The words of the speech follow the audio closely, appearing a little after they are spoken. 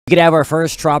We could have our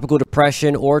first tropical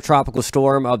depression or tropical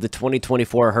storm of the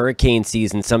 2024 hurricane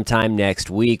season sometime next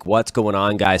week. What's going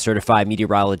on, guys? Certified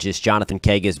meteorologist Jonathan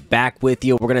Keg is back with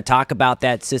you. We're going to talk about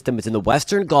that system. It's in the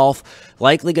Western Gulf,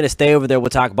 likely going to stay over there. We'll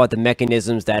talk about the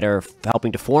mechanisms that are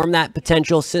helping to form that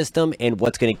potential system and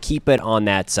what's going to keep it on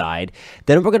that side.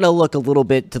 Then we're going to look a little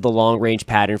bit to the long-range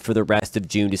pattern for the rest of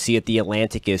June to see if the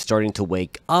Atlantic is starting to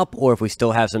wake up or if we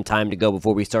still have some time to go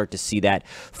before we start to see that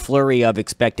flurry of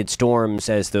expected storms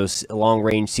as those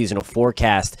long-range seasonal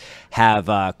forecasts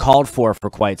have called for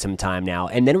quite some time now.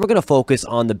 And then we're going to focus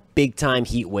on the big-time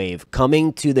heat wave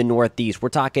coming to the Northeast. We're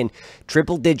talking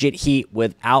triple-digit heat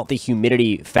without the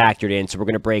humidity factored in, so we're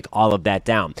going to break all of that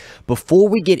down. Before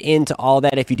we get into all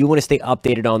that, if you do want to stay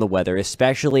updated on the weather,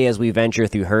 especially as we venture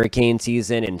through hurricane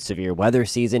season and severe weather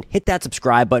season, hit that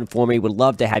subscribe button for me. Would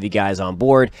love to have you guys on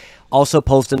board. Also,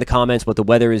 post in the comments what the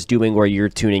weather is doing where you're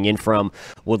tuning in from.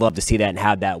 Would love to see that and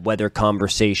have that weather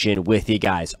conversation with you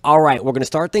guys. All right, we're going to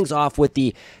start things off with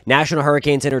the National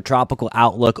Hurricane Center tropical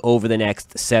outlook over the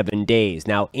next 7 days.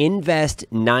 Now, Invest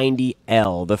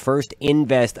 90L, the first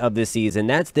invest of the season,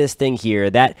 that's this thing here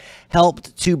that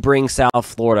helped to bring South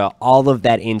Florida all of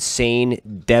that insane,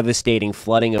 devastating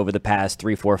flooding over the past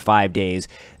 3, 4, 5 days.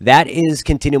 That is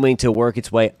continuing to work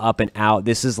its way up and out.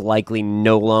 This is likely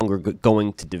no longer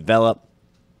going to develop.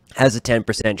 Has a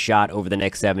 10% shot over the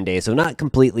next 7 days, so not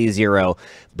completely zero,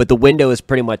 but the window is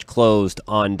pretty much closed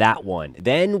on that one.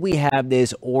 Then we have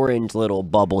this orange little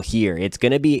bubble here. It's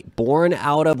going to be born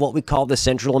out of what we call the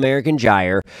Central American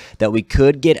Gyre, that we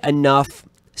could get enough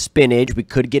spinach, we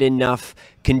could get enough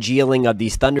congealing of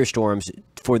these thunderstorms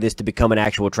for this to become an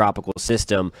actual tropical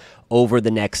system over the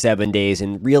next 7 days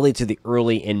and really to the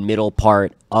early and middle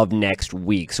part of next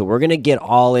week. So we're going to get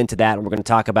all into that, and we're going to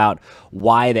talk about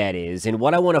why that is. And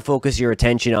what I want to focus your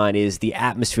attention on is the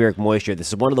atmospheric moisture. This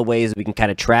is one of the ways that we can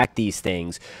kind of track these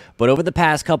things. But over the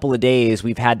past couple of days,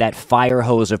 we've had that fire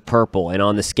hose of purple. And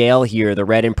on the scale here, the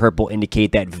red and purple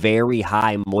indicate that very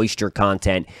high moisture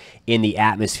content in the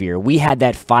atmosphere. We had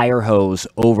that fire hose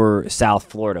over South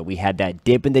Florida. We had that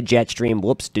dip in the jet stream.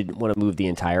 Whoops, didn't want to move the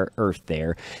entire earth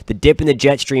there. The dip in the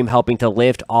jet stream helping to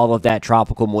lift all of that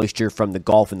tropical moisture from the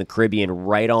Gulf and the Caribbean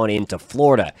right on into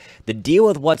Florida. The deal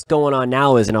with what's going on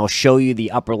now is, and I'll show you the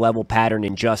upper level pattern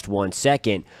in just 1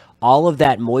 second, all of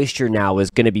that moisture now is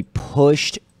going to be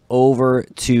pushed over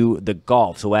to the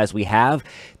Gulf. So as we have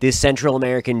this Central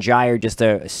American Gyre, just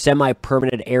a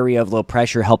semi-permanent area of low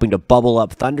pressure helping to bubble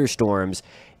up thunderstorms,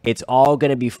 it's all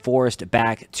going to be forced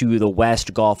back to the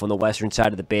West Gulf on the western side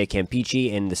of the Bay of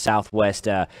Campeche and the southwest,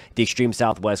 the extreme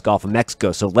southwest Gulf of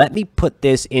Mexico. So let me put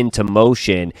this into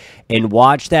motion and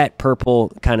watch that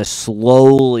purple kind of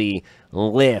slowly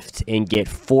lift and get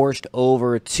forced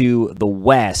over to the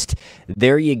west.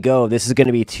 There you go. This is going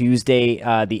to be Tuesday,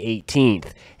 the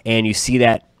 18th. And you see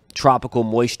that tropical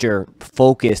moisture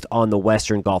focused on the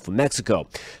western Gulf of Mexico.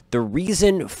 The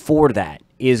reason for that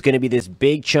is going to be this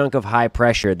big chunk of high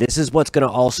pressure. This is what's going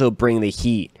to also bring the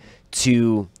heat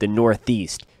to the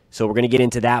Northeast. So we're going to get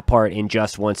into that part in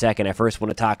just 1 second. I first want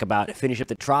to talk about, finish up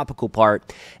the tropical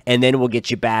part, and then we'll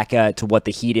get you back to what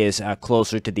the heat is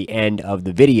closer to the end of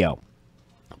the video.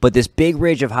 But this big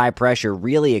ridge of high pressure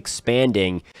really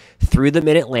expanding through the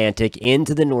mid-Atlantic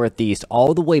into the Northeast,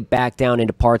 all the way back down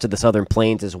into parts of the southern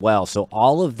plains as well. So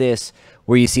all of this,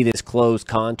 where you see this closed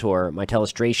contour, my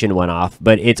telestration went off,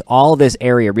 but it's all this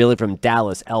area really from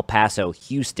Dallas, El Paso,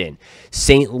 Houston,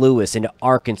 St. Louis, into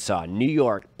Arkansas, New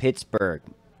York, Pittsburgh,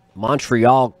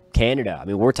 Montreal, Canada. I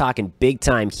mean, we're talking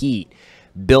big-time heat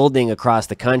building across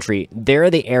the country. There are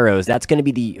the arrows. That's going to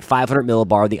be the 500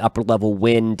 millibar, the upper-level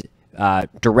wind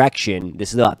direction.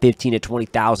 This is about 15 to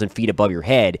 20,000 feet above your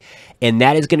head, and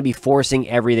that is going to be forcing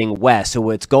everything west. So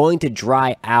it's going to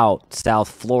dry out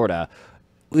South Florida.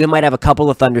 We might have a couple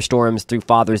of thunderstorms through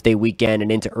Father's Day weekend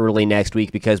and into early next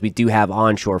week because we do have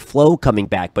onshore flow coming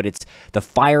back, but it's the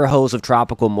fire hose of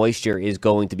tropical moisture is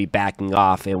going to be backing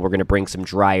off, and we're going to bring some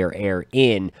drier air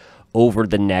in over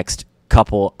the next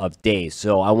couple of days.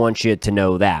 So I want you to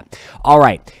know that. All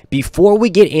right, before we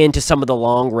get into some of the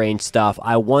long range stuff,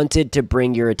 I wanted to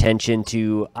bring your attention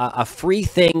to a free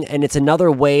thing, and it's another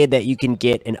way that you can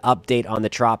get an update on the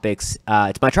tropics.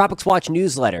 It's my Tropics Watch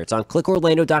newsletter. It's on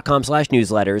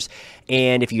clickorlando.com/newsletters,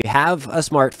 and if you have a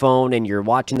smartphone and you're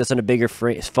watching this on a bigger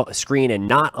screen and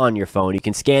not on your phone, you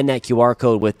can scan that QR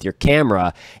code with your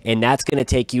camera, and that's going to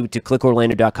take you to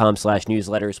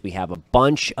clickorlando.com/newsletters. We have a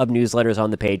bunch of newsletters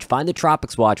on the page. Find the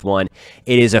Tropics Watch one,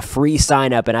 it is a free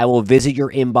sign up, and I will visit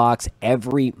your inbox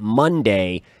every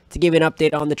Monday to give you an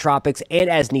update on the tropics and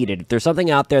as needed. If there's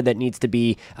something out there that needs to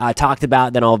be talked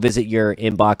about, then I'll visit your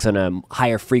inbox on a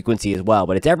higher frequency as well.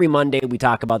 But it's every Monday we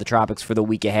talk about the tropics for the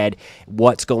week ahead,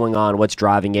 what's going on, what's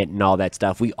driving it, and all that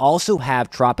stuff. We also have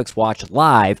Tropics Watch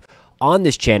Live on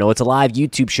this channel. It's a live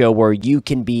YouTube show where you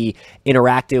can be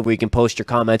interactive, where you can post your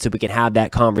comments, so we can have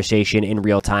that conversation in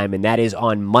real time, and that is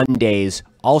on Mondays,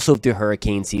 also through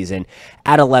hurricane season,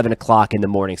 at 11 o'clock in the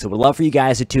morning. So we'd love for you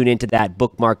guys to tune into that,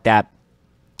 bookmark that,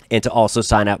 and to also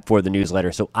sign up for the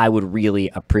newsletter. So I would really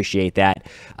appreciate that.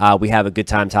 We have a good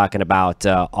time talking about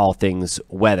all things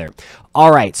weather.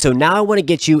 All right, so now I want to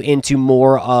get you into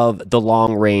more of the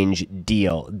long-range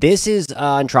deal. This is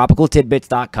on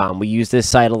tropicaltidbits.com. We use this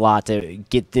site a lot to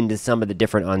get into some of the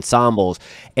different ensembles.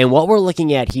 And what we're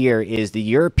looking at here is the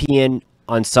European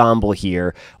ensemble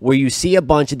here, where you see a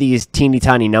bunch of these teeny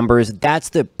tiny numbers. That's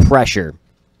the pressure.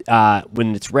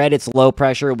 When it's red, it's low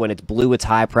pressure. When it's blue, it's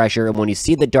high pressure. And when you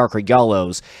see the darker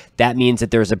yellows, that means that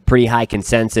there's a pretty high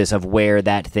consensus of where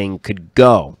that thing could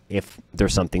go, if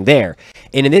there's something there.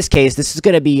 And in this case, this is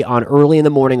going to be on early in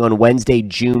the morning on Wednesday,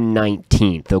 June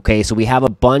 19th. Okay, so we have a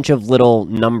bunch of little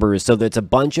numbers. So that's a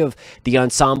bunch of the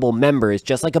ensemble members.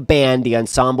 Just like a band, the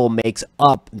ensemble makes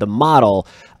up the model.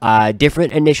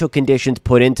 Different initial conditions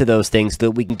put into those things so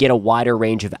that we can get a wider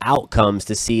range of outcomes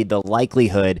to see the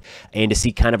likelihood and to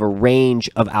see kind of a range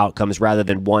of outcomes rather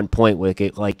than one point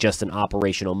like just an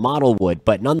operational model would.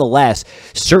 But nonetheless,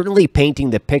 certainly painting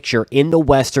the picture in the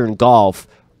Western Gulf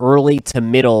early to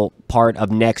middle part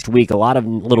of next week. A lot of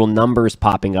little numbers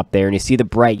popping up there, and you see the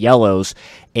bright yellows,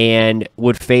 and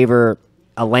would favor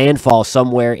a landfall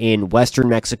somewhere in western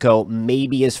Mexico,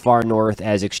 maybe as far north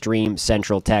as extreme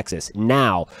central Texas.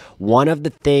 Now, one of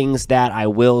the things that I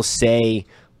will say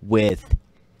with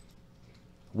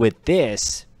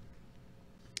this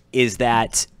is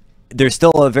that there's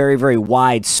still a very, very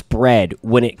wide spread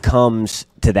when it comes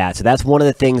to that. So that's one of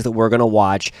the things that we're going to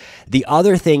watch. The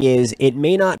other thing is it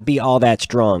may not be all that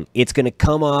strong. It's going to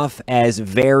come off as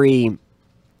very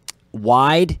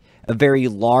wide, a very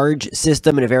large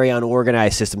system, and a very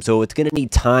unorganized system. So it's going to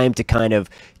need time to kind of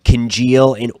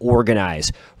congeal and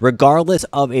organize. Regardless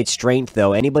of its strength,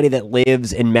 though, anybody that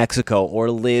lives in Mexico or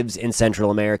lives in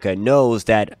Central America knows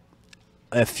that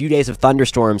a few days of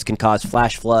thunderstorms can cause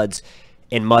flash floods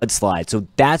and mudslides. So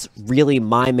that's really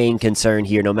my main concern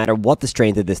here, no matter what the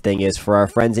strength of this thing is, for our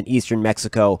friends in eastern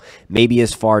Mexico, maybe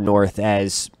as far north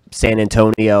as San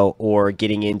Antonio or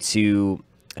getting into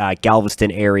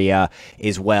Galveston area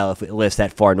as well, if it lifts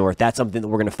that far north. That's something that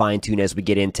we're going to fine-tune as we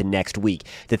get into next week.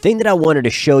 The thing that I wanted to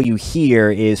show you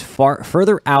here is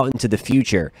further out into the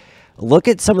future. Look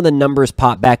at some of the numbers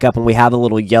pop back up, and we have a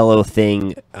little yellow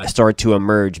thing start to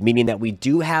emerge, meaning that we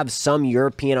do have some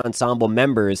European ensemble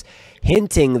members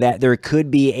hinting that there could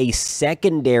be a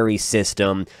secondary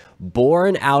system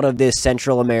born out of this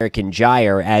Central American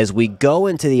gyre as we go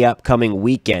into the upcoming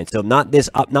weekend. So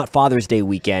not Father's Day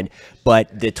weekend,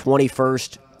 but the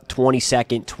 21st,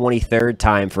 22nd, 23rd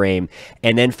time frame,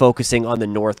 and then focusing on the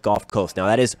North Gulf Coast. Now,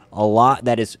 that is a lot,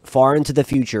 that is far into the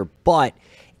future, but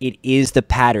it is the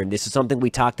pattern. This is something we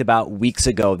talked about weeks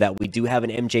ago, that we do have an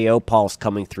MJO pulse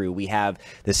coming through. We have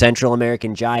the Central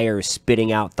American gyre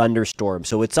spitting out thunderstorms.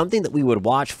 So it's something that we would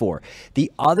watch for.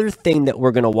 The other thing that we're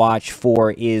going to watch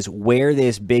for is where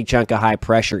this big chunk of high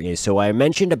pressure is. So I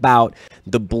mentioned about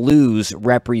the blues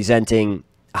representing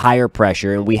higher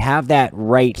pressure, and we have that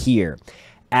right here.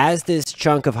 As this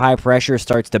chunk of high pressure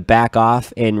starts to back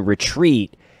off and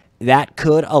retreat, that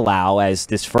could allow, as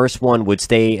this first one would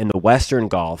stay in the Western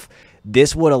Gulf,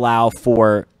 this would allow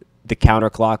for the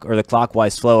counterclock or the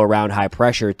clockwise flow around high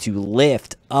pressure to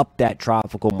lift up that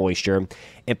tropical moisture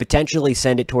and potentially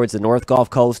send it towards the North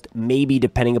Gulf Coast, maybe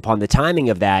depending upon the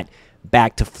timing of that,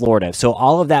 back to Florida. So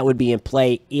all of that would be in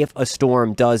play if a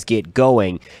storm does get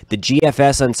going. The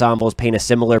GFS ensembles paint a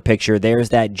similar picture. There's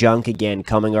that junk again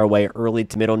coming our way early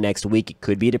to middle next week. It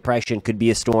could be a depression, could be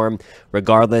a storm.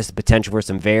 Regardless, the potential for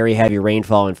some very heavy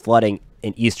rainfall and flooding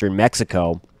in eastern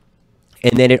Mexico.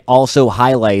 And then it also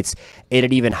highlights, at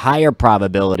an even higher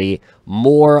probability,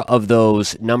 more of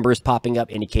those numbers popping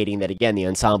up, indicating that, again, the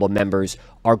ensemble members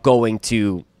are going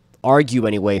to argue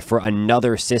anyway for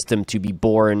another system to be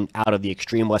born out of the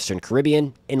extreme Western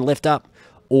Caribbean and lift up,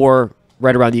 or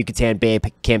right around the Yucatan Bay,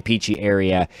 Campeche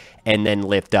area, and then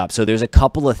lift up. So there's a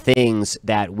couple of things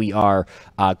that we are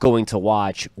going to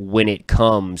watch when it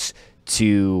comes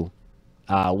to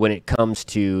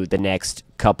the next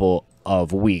couple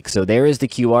of weeks. So there is the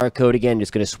QR code again.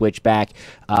 Just going to switch back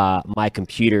my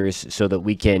computers so that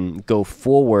we can go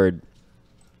forward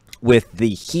with the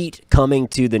heat coming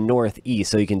to the northeast.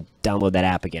 So you can download that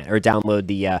app again, or download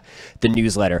the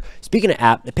newsletter. Speaking of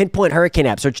app, the Pinpoint Hurricane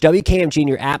app, search WKMG in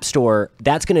your app store.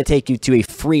 That's going to take you to a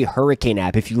free hurricane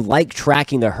app. If you like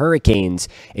tracking the hurricanes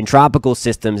and tropical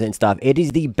systems and stuff, it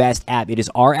is the best app. It is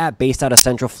our app based out of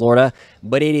Central Florida,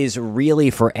 but it is really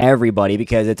for everybody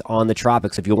because it's on the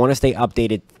tropics. If you want to stay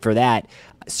updated for that,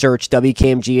 search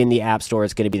WKMG in the app store.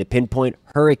 It's going to be the Pinpoint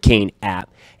Hurricane app,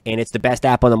 and it's the best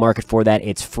app on the market for that.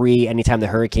 It's free. Anytime the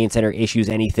Hurricane Center issues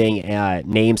anything,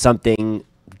 name something,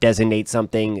 designate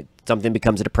something, something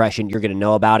becomes a depression, you're going to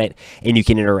know about it, and you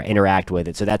can interact with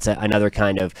it. So that's another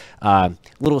kind of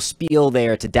little spiel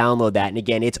there to download that. And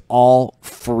again, it's all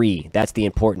free. That's the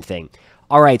important thing.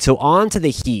 All right, so on to the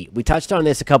heat. We touched on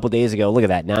this a couple days ago. Look at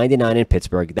that, 99 in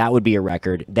Pittsburgh. That would be a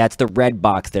record. That's the red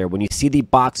box there. When you see the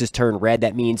boxes turn red,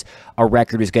 that means a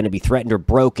record is going to be threatened or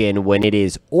broken. When it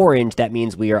is orange, that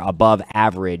means we are above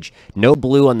average. No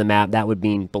blue on the map. That would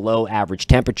mean below average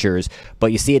temperatures.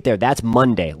 But you see it there. That's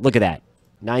Monday. Look at that,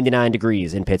 99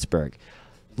 degrees in Pittsburgh.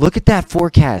 Look at that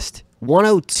forecast.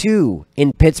 102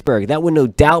 in Pittsburgh. That would no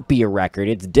doubt be a record.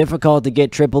 It's difficult to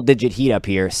get triple-digit heat up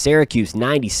here. Syracuse,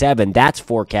 97. That's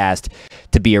forecast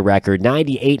to be a record.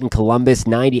 98 in Columbus,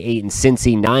 98 in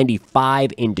Cincy,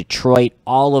 95 in Detroit.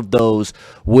 All of those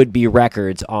would be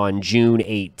records on June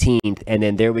 18th. And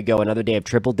then there we go, another day of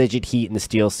triple-digit heat in the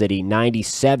Steel City.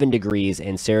 97 degrees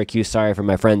in Syracuse. Sorry for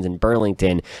my friends in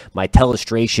Burlington. My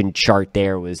telestration chart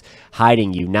there was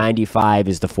hiding you. 95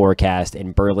 is the forecast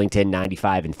in Burlington,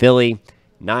 95 in Philly.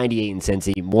 98 in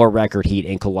Cincy, more record heat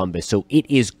in Columbus. So it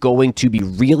is going to be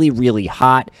really, really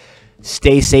hot.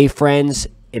 Stay safe, friends.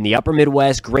 In the upper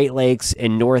Midwest, Great Lakes,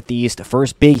 and Northeast,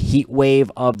 first big heat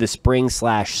wave of the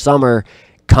spring/summer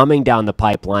coming down the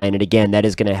pipeline. And again, that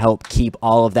is going to help keep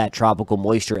all of that tropical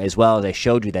moisture, as well as I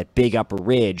showed you that big upper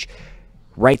ridge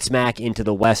right smack into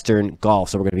the Western Gulf.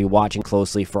 So we're going to be watching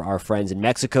closely for our friends in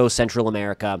Mexico, Central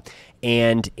America,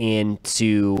 and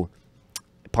into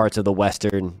parts of the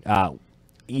western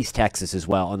East Texas as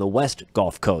well, on the West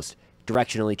Gulf Coast.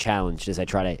 Directionally challenged as I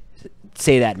try to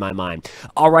say that in my mind.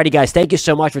 Alrighty, guys, thank you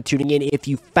so much for tuning in. If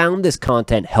you found this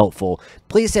content helpful,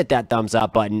 please hit that thumbs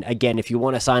up button. Again, if you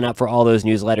want to sign up for all those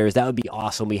newsletters, that would be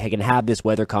awesome. We can have this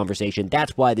weather conversation.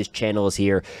 That's why this channel is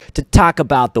here, to talk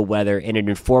about the weather in an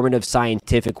informative,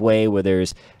 scientific way where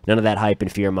there's none of that hype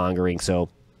and fear-mongering. So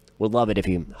we'd love it if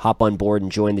you hop on board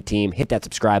and join the team, hit that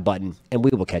subscribe button, and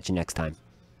we will catch you next time.